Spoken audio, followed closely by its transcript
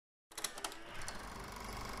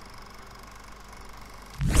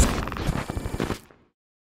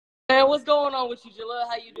what's going on with you, Jaleel?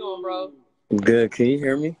 How you doing, bro? Good. Can you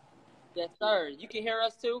hear me? Yes, sir. You can hear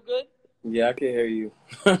us too? Good? Yeah, I can hear you.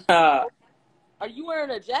 Are you wearing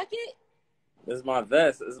a jacket? This is my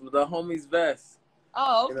vest. This is the homie's vest.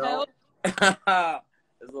 Oh, You okay. know?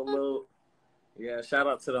 It's a little, yeah, shout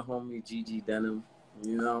out to the homie GG Denim,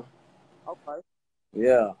 you know? Okay.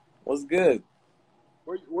 Yeah. What's good?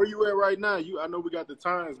 Where you at right now? I know we got the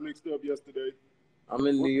times mixed up yesterday. I'm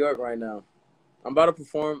in New York right now. I'm about to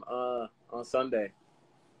perform on Sunday.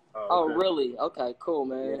 Oh, Okay. really? Okay, cool,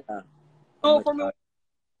 man. Yeah. Cool for me.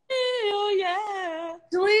 Oh, yeah.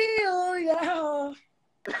 JELEEL,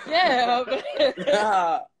 Yeah, man.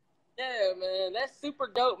 yeah. Yeah, man. That's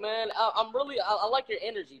super dope, man. I like your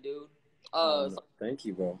energy, dude. No, thank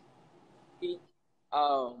you, bro.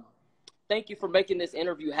 Um, thank you for making this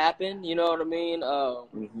interview happen. You know what I mean?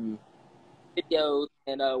 hmm Videos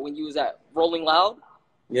and when you was at Rolling Loud.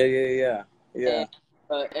 Yeah.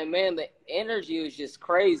 And man, the energy was just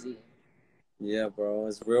crazy. Yeah, bro.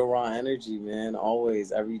 It's real raw energy, man.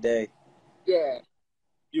 Always, every day. Yeah.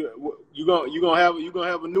 You gonna have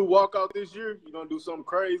a new walkout this year? You gonna do something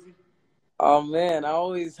crazy? Oh man, I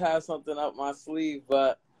always have something up my sleeve,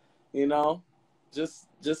 but you know, just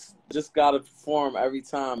gotta perform every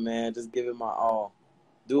time, man. Just give it my all.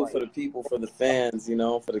 Do it for the people, for the fans, you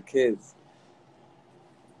know, for the kids.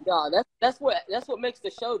 Yeah, that's what makes the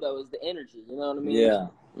show though, is the energy. You know what I mean? Yeah.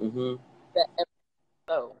 That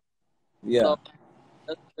show. Yeah. So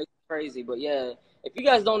that's crazy. But yeah, if you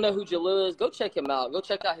guys don't know who Jaleel is, go check him out. Go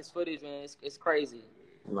check out his footage, man. It's crazy.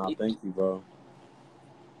 No, thank you, bro.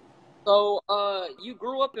 So, you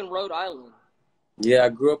grew up in Rhode Island. Yeah, I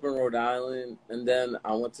grew up in Rhode Island, and then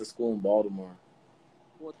I went to school in Baltimore.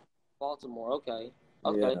 Baltimore. Okay.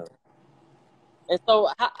 Yeah. And so,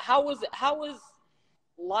 how was it? How was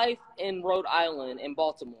life in Rhode Island and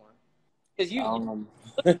Baltimore? Because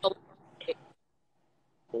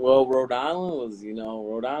Well, Rhode Island was,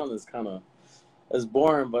 Rhode Island is kind of, it's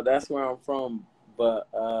boring, but that's where I'm from. But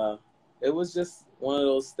it was just one of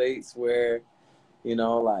those states where,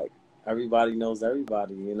 like everybody knows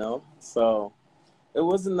everybody, So it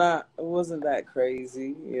wasn't that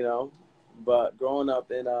crazy, But growing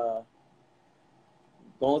up in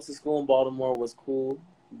going to school in Baltimore was cool,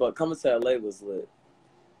 but coming to LA was lit,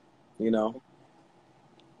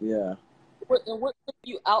 Yeah. what took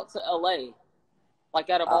you out to LA? Like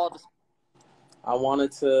out of all the. I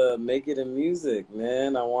wanted to make it in music,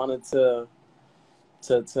 man. I wanted to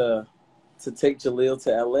take JELEEL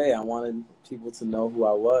to LA. I wanted people to know who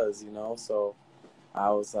I was, So I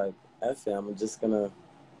was like, F it, I'm just gonna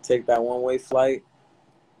take that one-way flight.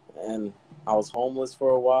 And I was homeless for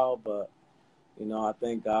a while, but I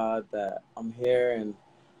thank God that I'm here and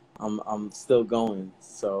I'm still going.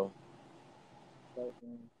 So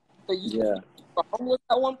You were homeless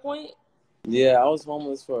at one point? Yeah, I was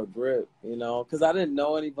homeless for a grip, because I didn't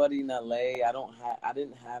know anybody in LA. I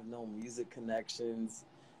didn't have no music connections,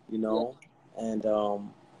 Yeah. And Okay,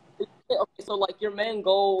 so like your main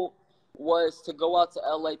goal was to go out to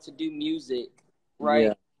LA to do music,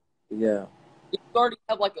 right? Yeah. Did you already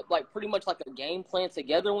have like pretty much like a game plan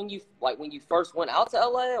together when you first went out to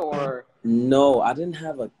LA, or? No, I didn't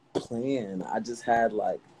have a plan. I just had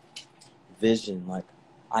like vision. Like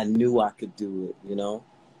I knew I could do it,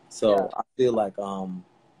 So Yeah. I feel like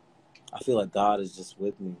God is just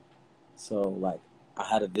with me. So like I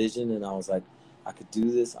had a vision and I was like, I could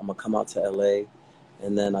do this. I'm gonna come out to LA.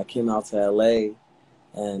 And then I came out to LA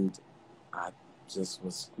and I just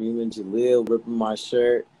was screaming JELEEL, ripping my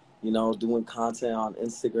shirt, doing content on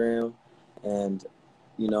Instagram and,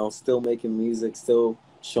 still making music, still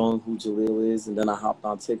showing who JELEEL is. And then I hopped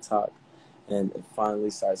on TikTok and it finally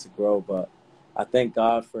started to grow. But I thank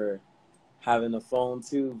God for having a phone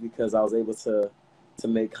too, because I was able to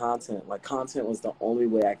make content. Like content was the only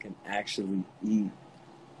way I can actually eat,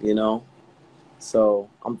 So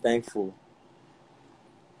I'm thankful.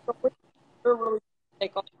 So when did your career really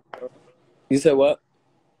take off? You said what?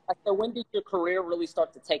 I said, when did your career really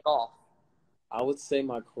start to take off? I would say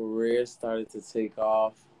my career started to take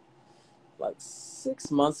off like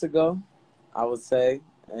 6 months ago, I would say.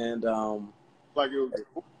 And Like it was. I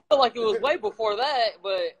feel like it was way before that,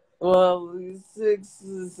 but well, 6,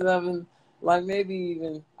 7, like maybe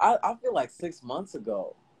even I feel like 6 months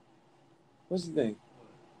ago. What you think?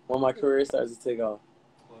 When my career started to take off?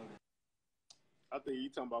 I think you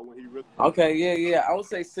talking about when he really. Okay, yeah. I would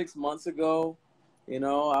say 6 months ago.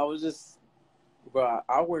 I was just, bro,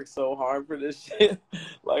 I worked so hard for this shit.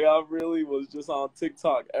 Like, I really was just on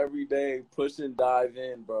TikTok every day pushing Dive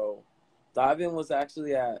In, bro. Dive In was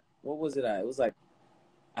actually at, what was it at? It was like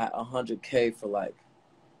at 100K for like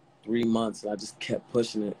 3 months, and I just kept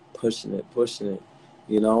pushing it, pushing it, pushing it,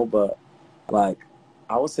 you know. But like,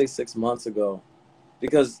 I would say 6 months ago,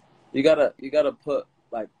 because you gotta put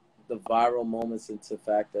like the viral moments into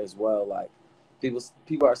factor as well. Like, people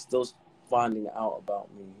are still finding out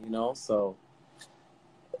about me, you know. So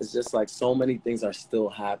it's just like so many things are still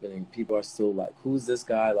happening. People are still like, who's this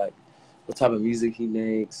guy? Like, what type of music he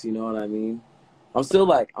makes? You know what I mean? I'm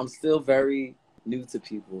still very new to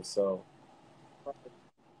people. So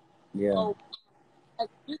yeah. So, like,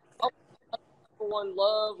 you always had, like, number one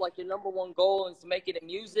love, like your number one goal is to make it in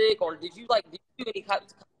music, or did you do any kind of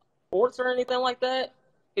sports or anything like that?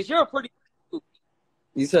 Because you're a pretty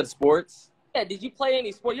You said sports? yeah. Did you play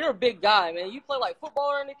any sport? You're a big guy, man. You play like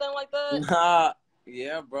football or anything like that? Nah,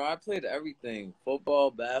 yeah, bro. I played everything: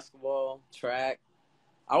 football, basketball, track.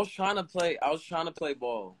 I was trying to play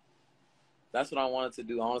ball. That's what I wanted to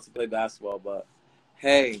do. I wanted to play basketball, but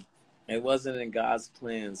hey, it wasn't in God's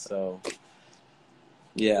plan. So So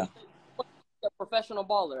yeah, you were a professional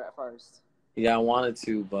baller at first. yeah, I wanted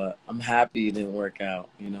to, but I'm happy it didn't work out.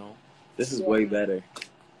 You know, this is Yeah, way better.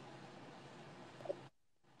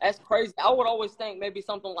 that's crazy. I would always think maybe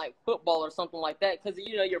something like football or something like that because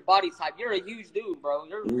you know your body type. You're a huge dude, bro.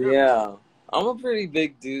 You're Yeah, I'm a pretty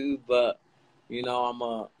big dude, but you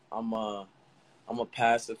know, I'm a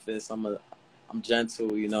pacifist. I'm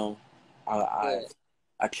gentle. You know, I I, yeah.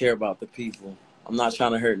 I care about the people. I'm not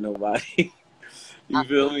trying to hurt nobody. I, You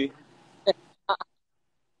feel me?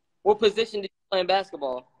 what position did you play in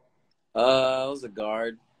basketball? I was a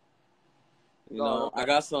guard. You Guard. know, Okay.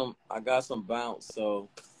 I got some bounce, so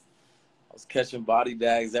I was catching body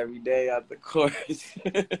bags every day at the court.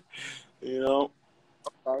 You know?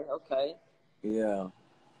 Okay. Okay. Yeah.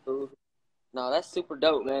 Cool. No, that's super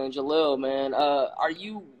dope, man. Jaleel, man. Are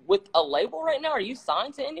you with a label right now? Are you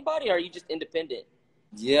signed to anybody? Or are you just independent?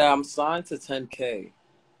 Yeah, I'm signed to 10K.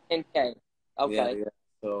 10K. Yeah, Okay. yeah.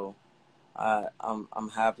 So I'm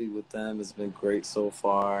happy with them. It's been great so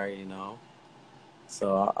far, you know.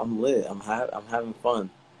 So I'm lit. I'm having fun.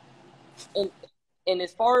 And and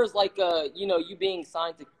as far as like you know, you being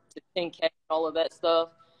signed to 10K and all of that stuff,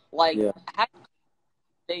 like Yeah. how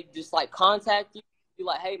they just like contact you, be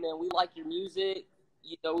like, hey man, we like your music,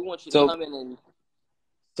 you know, we want you to So come in and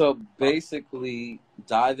so basically,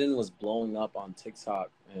 Divin was blowing up on TikTok,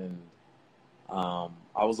 and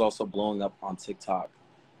I was also blowing up on TikTok.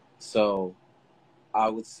 So I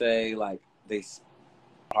would say like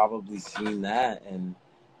probably seen that, and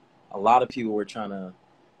a lot of people were trying to,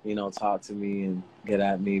 you know, talk to me and get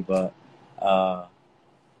at me, but uh,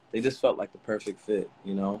 they just felt like the perfect fit,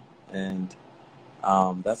 you know, and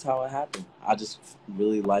that's how it happened. I just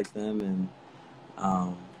really liked them, and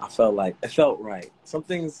I felt like it felt right. Some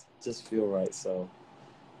things just feel right, so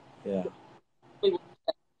yeah. reach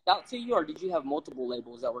out to you, or did you have multiple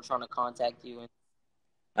labels that were trying to contact you and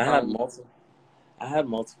I had sign you? multiple. I had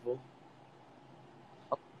multiple.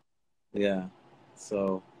 Yeah.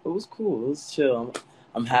 So it was cool. It was chill.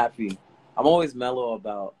 I'm happy. I'm always mellow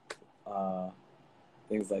about uh,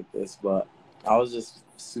 things like this, but I was just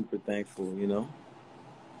super thankful, you know?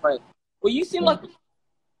 Right. Well, you seem Yeah. like a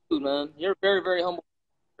dude, man. You're very, very humble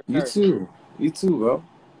for You sure. too. You too, bro.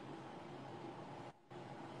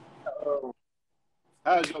 Uh,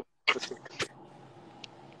 how's your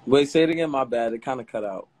Wait, say it again. My bad. It kind of cut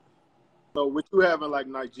out. so with you having like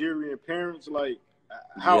Nigerian parents, like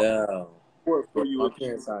how Yeah. important Bro, for you?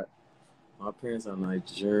 my parents are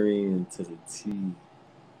Nigerian to the T.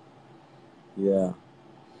 Yeah.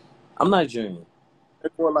 I'm Nigerian. They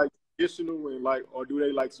more like traditional and like, or do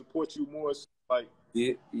they like support you more? So, like,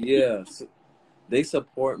 Yeah. Yeah. They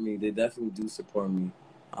support me. They definitely do support me.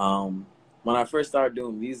 Um, when I first started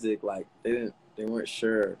doing music, like they weren't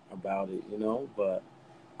sure about it, you know. But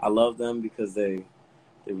I love them because they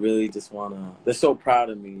really just wanna. They're so proud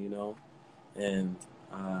of me, you know, and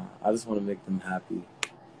I just want to make them happy.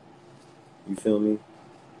 You feel me?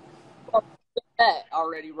 You've done that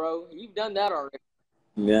already, bro. You've done that already.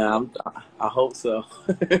 Yeah, You I hope so.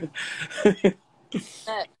 that.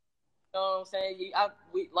 You know what I'm saying?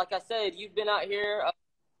 Like I said, you've been out here.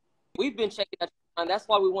 We've been checking out your mind. That's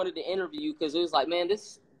why we wanted to interview you because it was like, man,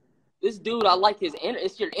 this dude, I like his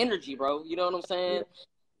it's your energy, bro. You know what I'm Yeah. saying?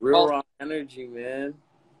 Real Raw, raw energy, man.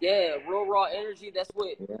 yeah, real raw energy. That's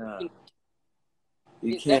what Yeah,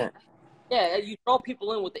 you that. can't. Yeah, you draw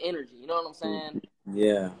people in with the energy. You know what I'm saying?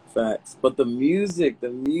 Yeah, facts. But the music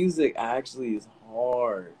actually is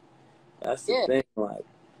hard. That's the Yeah. thing. Like,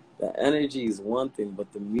 the energy is one thing,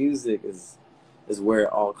 but the music is where it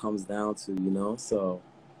all comes down to, you know. So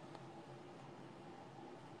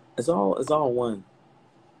it's all one.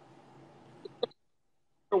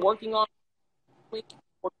 You're working on.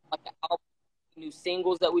 like an album, new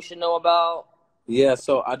singles that we should know about? Yeah,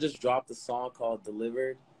 so I just dropped a song called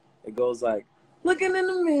Delivered. It goes like, looking in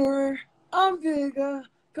the mirror, I'm bigger,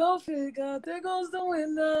 go figure, there goes the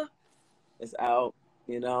window. It's out,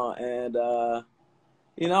 and I'm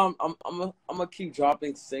gonna keep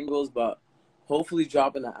dropping singles, but hopefully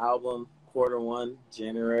dropping an album Q1,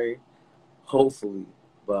 January, hopefully.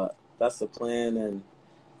 But that's the plan, and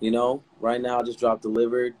right now I just dropped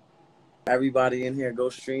Delivered. Everybody in here, go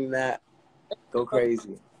stream that, go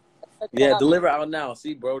crazy. Check that Yeah, out. deliver out now.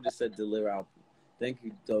 See, bro just said deliver out. Thank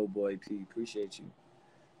you, Doughboy P. Appreciate you.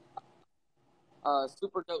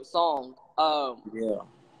 Super dope song. Yeah.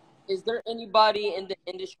 Is there anybody in the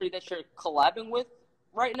industry that you're collabing with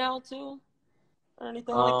right now too, or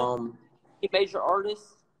anything like that? Um. Any major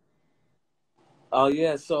artists? Oh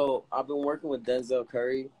yeah. So I've been working with Denzel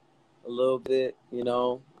Curry a little bit.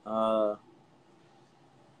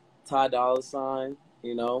 Ty Dolla Sign.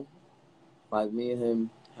 Like me and him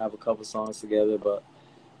have a couple songs together, but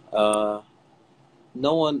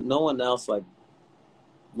no one else like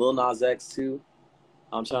Lil Nas X too.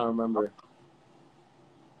 I'm trying to remember.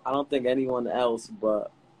 I don't think anyone else,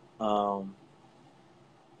 but um,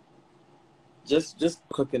 just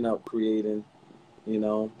cooking up, creating,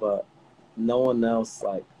 but no one else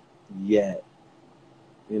like yet,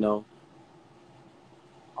 you know.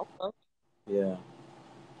 Okay, Yeah.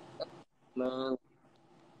 man.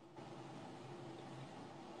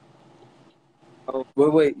 Oh,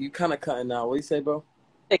 Wait, you kind of cutting out. What you say, bro?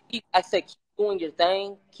 I said keep doing your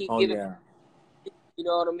thing. Keep Oh giving. yeah, You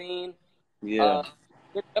know what I mean? yeah. Uh,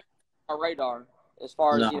 you're definitely on our radar as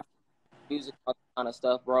far as No, music kind of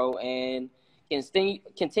stuff, bro. And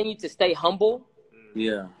continue to stay humble,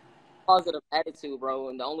 yeah, positive attitude, bro.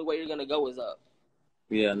 And the only way you're gonna go is up.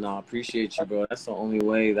 yeah. No, I appreciate you, bro. That's the only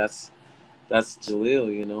way. That's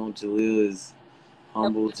Jaleel. Jaleel is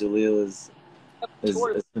humble. Jaleel is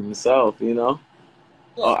himself. Yeah,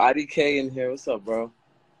 Oh, IDK in here. What's up, bro? you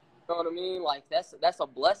know what I mean? Like that's a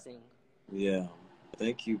blessing. Yeah.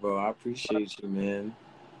 Thank you, bro. I appreciate you, man.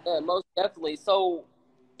 Yeah, most definitely. So,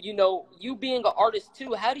 you being an artist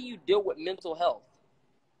too, how do you deal with mental health?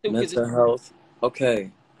 Too, because Mental health.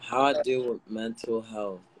 Okay. How I deal with mental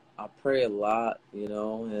health. I pray a lot,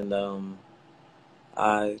 and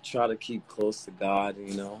I try to keep close to God.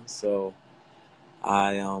 So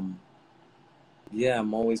I yeah,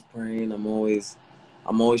 I'm always praying. I'm always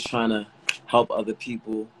trying to help other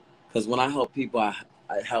people because when I help people,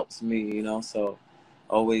 it helps me. So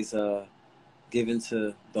always giving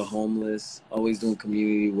to the homeless, always doing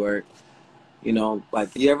community work.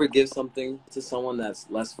 Like you ever give something to someone that's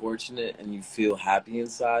less fortunate and you feel happy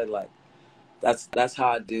inside, like that's how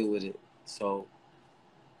I deal with it. So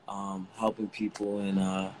helping people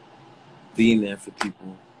and being there for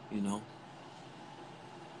people, you know.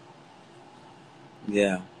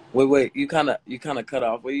 Yeah. Wait, you kind of cut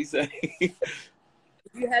off. What you say?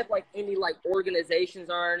 do you have like any like organizations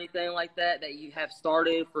or anything like that that you have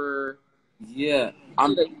started for Yeah.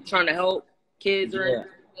 you that you're trying to help kids or Yeah.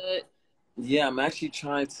 anything like that? Yeah, I'm actually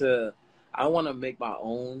trying to. I want to make my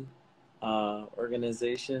own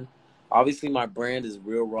organization. Obviously, my brand is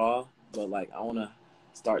Real Raw, but like I want to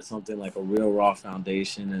start something like a Real Raw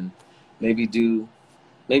Foundation and maybe do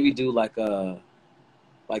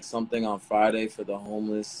like something on Friday for the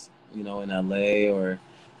homeless, in LA or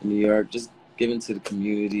in New York, just giving to the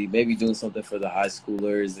community. Maybe doing something for the high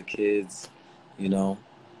schoolers, the kids. You know,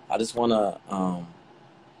 I just want to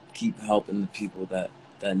keep helping the people that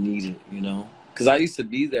need it. Because I used to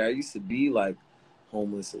be there. I used to be like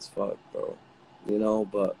homeless as fuck, bro.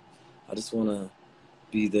 But I just want to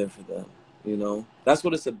be there for them. That's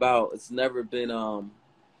what it's about. It's never been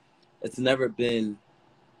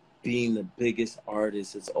being the biggest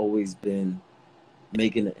artist. It's always been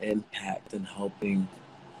making an impact and helping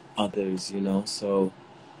others. So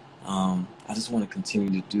I just want to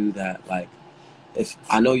continue to do that. Like, if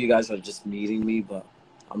I know you guys are just meeting me, but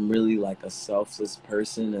I'm really like a selfless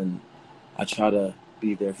person and I try to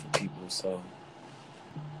be there for people. So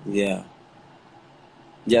yeah.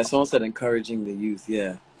 Yeah, someone said encouraging the youth.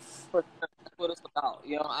 Yeah. That's what it's about.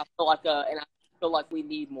 I feel like and I feel like we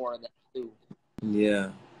need more of that too.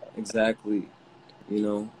 Yeah. Exactly. You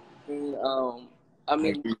know. And, I I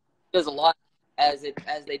mean, agree. there's a lot as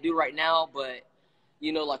they do right now, but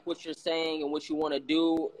like what you're saying and what you want to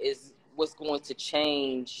do is what's going to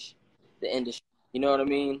change the industry. You know what I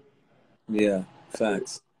mean? Yeah.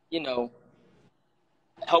 Facts. You know,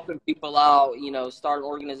 helping people out. Start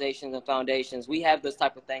organizations and foundations. We have those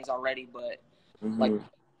type of things already, but like Hmm.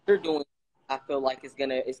 you're doing, I feel like it's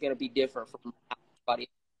gonna be different from how everybody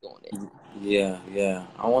else is doing it. Yeah. Yeah.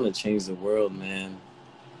 I want to change the world, man.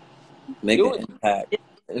 make Do an it.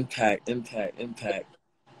 impact.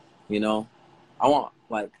 You know, I want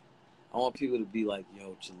like I want people to be like,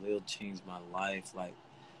 yo, Jaleel changed my life. Like,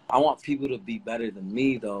 I want people to be better than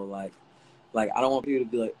me though. Like I don't want people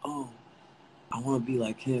to be like, oh, I want to be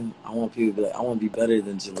like him. I want people to be like, I want to be better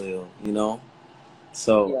than Jaleel. You know.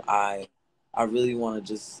 So Yeah. I really want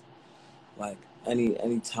to just like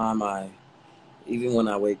any time even when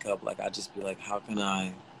I wake up, like I just be like, how can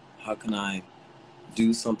I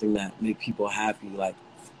do something that make people happy? Like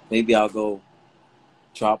maybe I'll go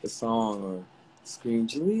drop a song or scream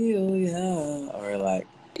Jaleel, yeah, or like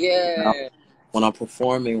you know, Yeah. when I'm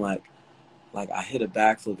performing, like I hit a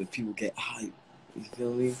backflip and people get hype. You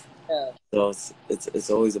feel me? Yeah. So it's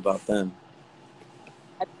always about them.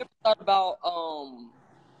 Have you ever thought about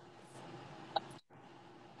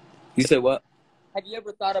You say what? have you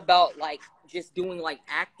ever thought about like just doing like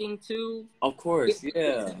acting too? Of course, Getting into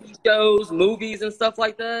yeah. TV shows, movies and stuff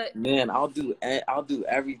like that? Man, I'll do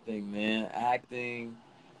everything, man. Acting,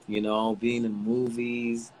 you know, being in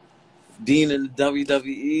movies, being in the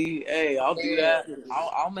WWE. Hey, I'll do that. Yeah.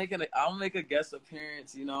 I'll make a guest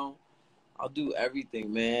appearance. You know, I'll do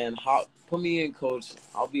everything, man. Put me in, coach.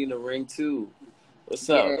 I'll be in the ring too. What's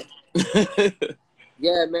up? Yeah.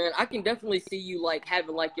 Yeah, man. I can definitely see you like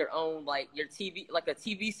having like your own like your TV like a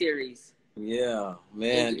TV series. Yeah,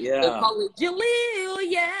 And man. they'll Yeah. call it Jaleel,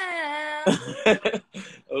 yeah.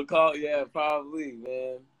 I'll call. Yeah, probably,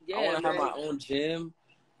 man. I Yeah, want to have man. my own gym.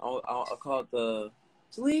 I'll call it the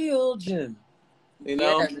Jaleel Gym. You Yeah,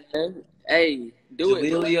 know, man. Hey, do it,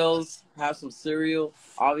 bro. Jaleelios, have some cereal.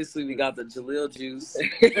 Obviously, we got the Jaleel juice.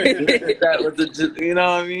 Get that with you know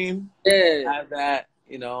what I mean? Yeah. Have that,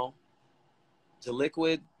 you know,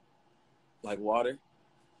 Liquid, like water.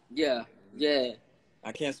 Yeah. Yeah.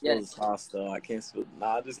 I can't Yeah. spill the sauce though. I can't spill.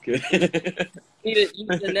 Nah, just kidding. You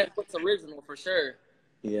need a Netflix original for sure.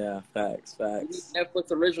 Yeah, facts, You need facts.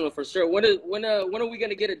 Netflix original for sure. When are we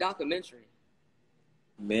gonna get a documentary?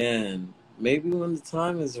 Man, maybe when the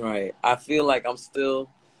time is right. I feel like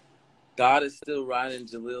God is still writing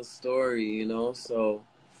Jaleel's story, you know. So,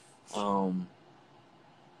 um,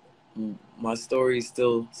 my story is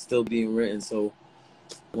still being written. So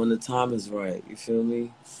when the time is right, you feel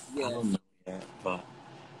me? I Yeah. don't know yet, but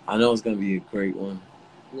I know it's gonna be a great one.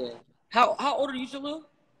 Yeah. How old are you, Jalil?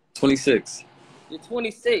 26. You're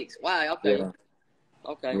 26. Wow. Okay. Yeah,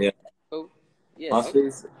 Okay. yeah. Cool. My Yeah. Okay.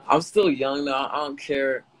 face. I'm still young though. I don't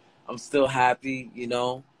care. I'm still happy. You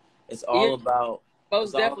know, it's You're all about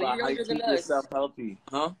most definitely how you're you younger than keep yourself us. healthy,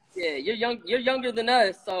 huh? Yeah. You're young. You're younger than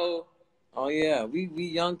us. So Oh yeah, we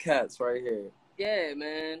young cats right yeah,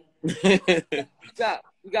 man. here.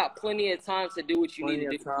 You got plenty of time to do what you need Plenty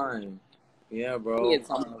to do. of time. Yeah, Plenty bro. of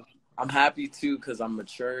time. I'm happy too because I'm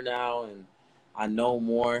mature now and I know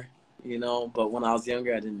more. You know, but when I was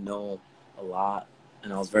younger, I didn't know a lot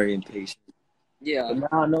and I was very impatient. Yeah. But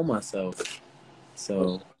now I know myself. For So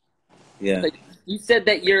sure. yeah, So you said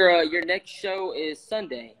that your next show is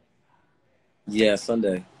Sunday. yeah.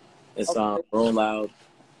 Sunday, it's Okay. Roll Loud,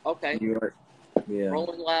 Okay. New York. Yeah,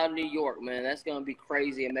 Rolling Loud, New York, man. That's gonna be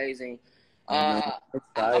crazy, amazing. I know. Uh, I'm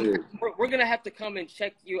I'm excited. we're gonna have to come and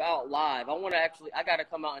check you out live. I gotta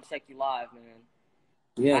come out and check you live, man.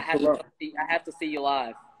 Yeah, pull up. I have to see you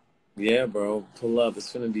live. Yeah, bro, pull up.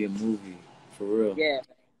 It's gonna be a movie for real. Yeah,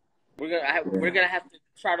 Yeah, we're gonna have to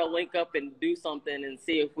try to link up and do something and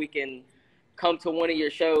see if we can come to one of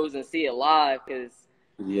your shows and see it live because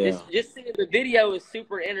yeah, just seeing the video is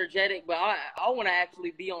super energetic. But I want to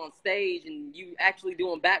actually be on stage and you actually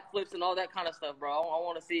doing backflips and all that kind of stuff, bro. I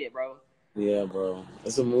want to see it, bro. yeah, bro.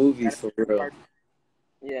 It's a movie for real.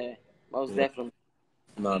 Yeah, most Yeah. definitely.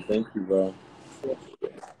 No, thank you, bro. Yeah.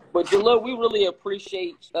 But Jalil, we really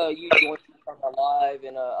appreciate you joining us on our live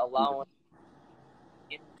and allowing us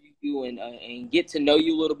to interview you and get to know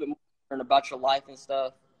you a little bit more and about your life and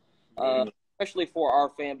stuff, uh, especially for our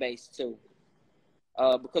fan base too.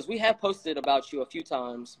 Because we have posted about you a few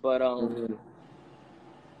times, but Mhm.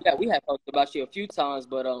 yeah, we have posted about you a few times,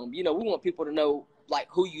 but you know, we want people to know like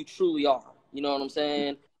who you truly are. You know what I'm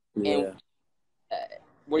saying? And Yeah, uh,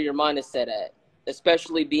 where your mind is set at,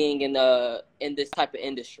 especially being in this type of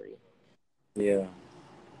industry. yeah.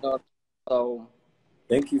 Uh, So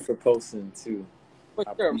Thank you for posting too. for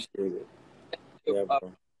I sure, appreciate it. man, Yeah, bro.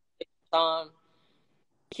 take your time,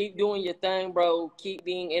 keep doing your thing, bro. Keep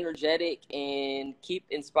being energetic and keep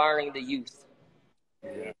inspiring the youth.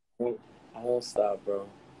 Yeah. I won't stop, bro.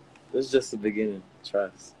 This is just the beginning.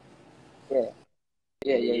 Trust.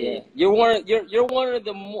 Yeah, yeah. You're one of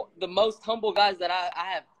the most humble guys that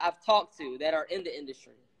I've talked to that are in the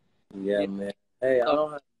industry. Yeah, Yeah. man. Hey,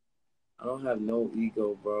 So I don't have no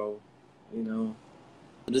ego, bro. You know,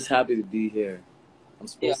 I'm just happy to be here. I'm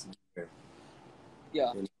Yeah. supposed to be here.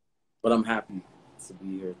 Yeah. You know? But I'm happy to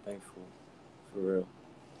be here. Thankful. For real.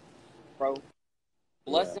 Bro.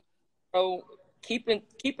 Blessing, Yeah. bro.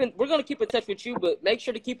 We're gonna keep in touch with you, but make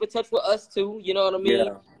sure to keep in touch with us too. You know what I mean?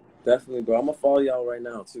 Yeah. Definitely, bro. I'm gonna follow y'all right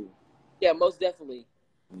now too. Yeah, most definitely.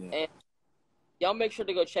 Yeah. And y'all make sure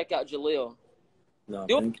to go check out JELEEL. No,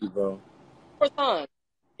 Do it thank you, bro. one more time.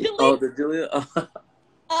 Oh, JELEEL. the Julia.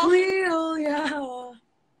 Real, yeah.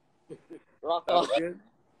 Rock That on. was good.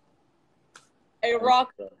 Hey, Thank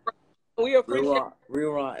Rock. you, bro. We appreciate.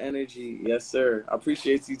 Real raw energy. Yes, sir. I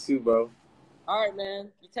appreciate you too, bro. All right,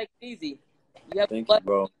 man. You take it easy. You have a Thank you, blessed.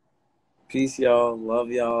 bro. Peace, y'all.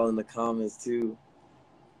 Love y'all in the comments too.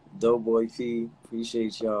 Doughboy P.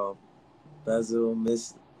 Appreciate y'all. Basil,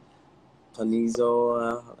 Miss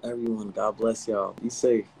Panizo, everyone. God bless y'all. Be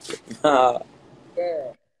safe.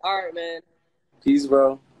 Yeah. All right, man. Peace,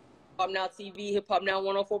 bro. Hip Hop Now TV, Hip Hop Now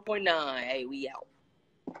 104.9. Hey, we out.